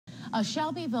A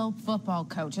Shelbyville football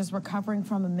coach is recovering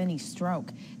from a mini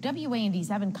stroke.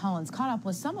 WAND's Evan Collins caught up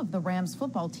with some of the Rams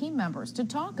football team members to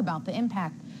talk about the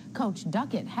impact Coach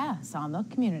Duckett has on the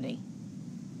community.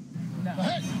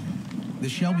 The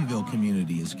Shelbyville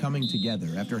community is coming together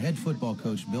after head football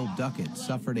coach Bill Duckett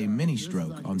suffered a mini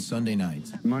stroke on Sunday night.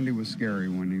 Monday was scary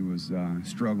when he was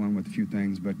struggling with a few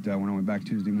things, but when I went back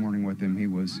Tuesday morning with him, he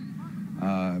was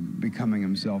becoming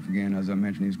himself again. As I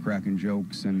mentioned, he's cracking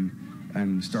jokes and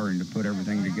starting to put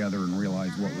everything together and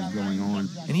realize what was going on.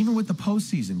 And even with the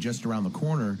postseason just around the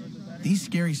corner, these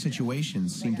scary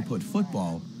situations seem to put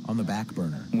football on the back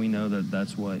burner. We know that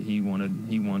that's what he wanted.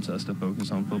 He wants us to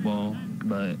focus on football,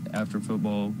 but after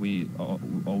football,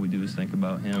 all we do is think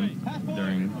about him.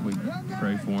 We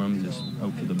pray for him, just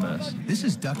hope for the best. This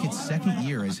is Duckett's second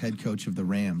year as head coach of the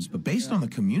Rams, but based on the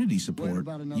community support,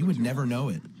 you would never know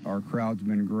it. Our crowd's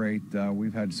been great.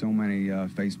 We've had so many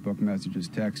Facebook messages,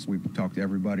 texts. We've talked to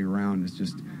everybody around. It's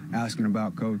just asking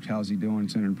about Coach, how's he doing,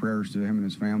 sending prayers to him and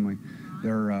his family.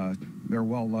 They're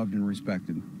well loved and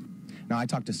respected. Now, I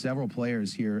talked to several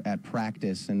players here at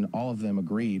practice, and all of them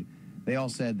agreed. They all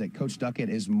said that Coach Duckett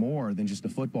is more than just a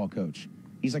football coach.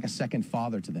 He's like a second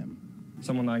father to them.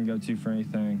 Someone I can go to for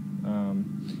anything.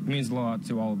 It means a lot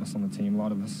to all of us on the team. A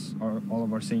lot of us, all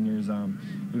of our seniors,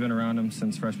 we've been around him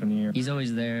since freshman year. He's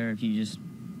always there. If you just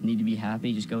need to be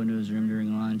happy, just go into his room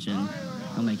during lunch, and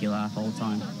he'll make you laugh all the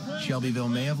time. Shelbyville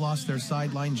may have lost their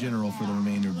sideline general for the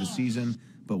remainder of the season,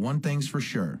 but one thing's for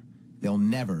sure. They'll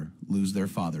never lose their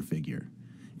father figure.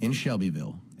 In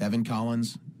Shelbyville, Evan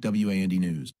Collins, WAND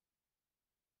News.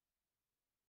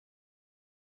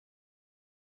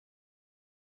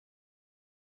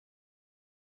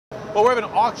 Well, we're having an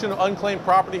auction of unclaimed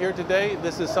property here today.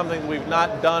 This is something we've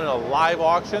not done in a live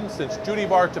auction since Judy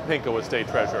Bar Topinka was state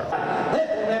treasurer.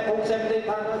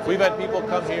 We've had people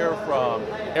come here from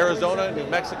Arizona, New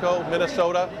Mexico,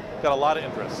 Minnesota. Got a lot of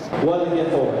interest.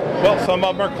 Well, some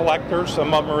of them are collectors,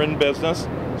 some of them are in business,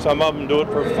 some of them do it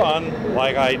for fun,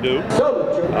 like I do.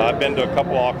 I've been to a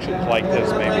couple auctions like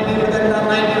this, maybe.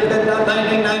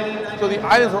 So the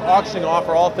items we're auctioning off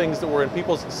are all things that were in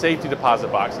people's safety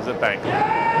deposit boxes at banks.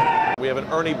 We have an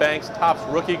Ernie Banks Topps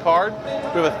rookie card.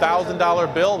 We have a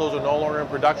 $1,000 bill. Those are no longer in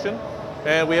production.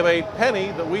 And we have a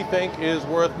penny that we think is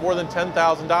worth more than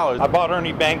 $10,000. I bought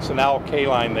Ernie Banks and Al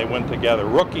Kaline. They went together.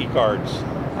 Rookie cards.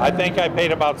 I think I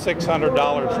paid about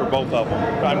 $600 for both of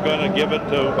them. I'm going to give it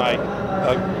to my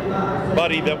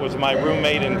buddy that was my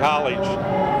roommate in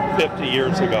college 50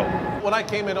 years ago. When I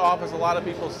came into office, a lot of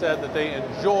people said that they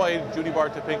enjoyed Judy Bar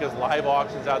Topinka's live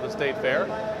auctions out of the state fair,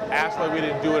 asked why we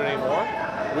didn't do it anymore.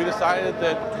 We decided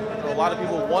that a lot of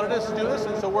people wanted us to do this,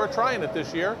 and so we're trying it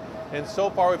this year. And so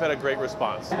far, we've had a great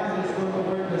response.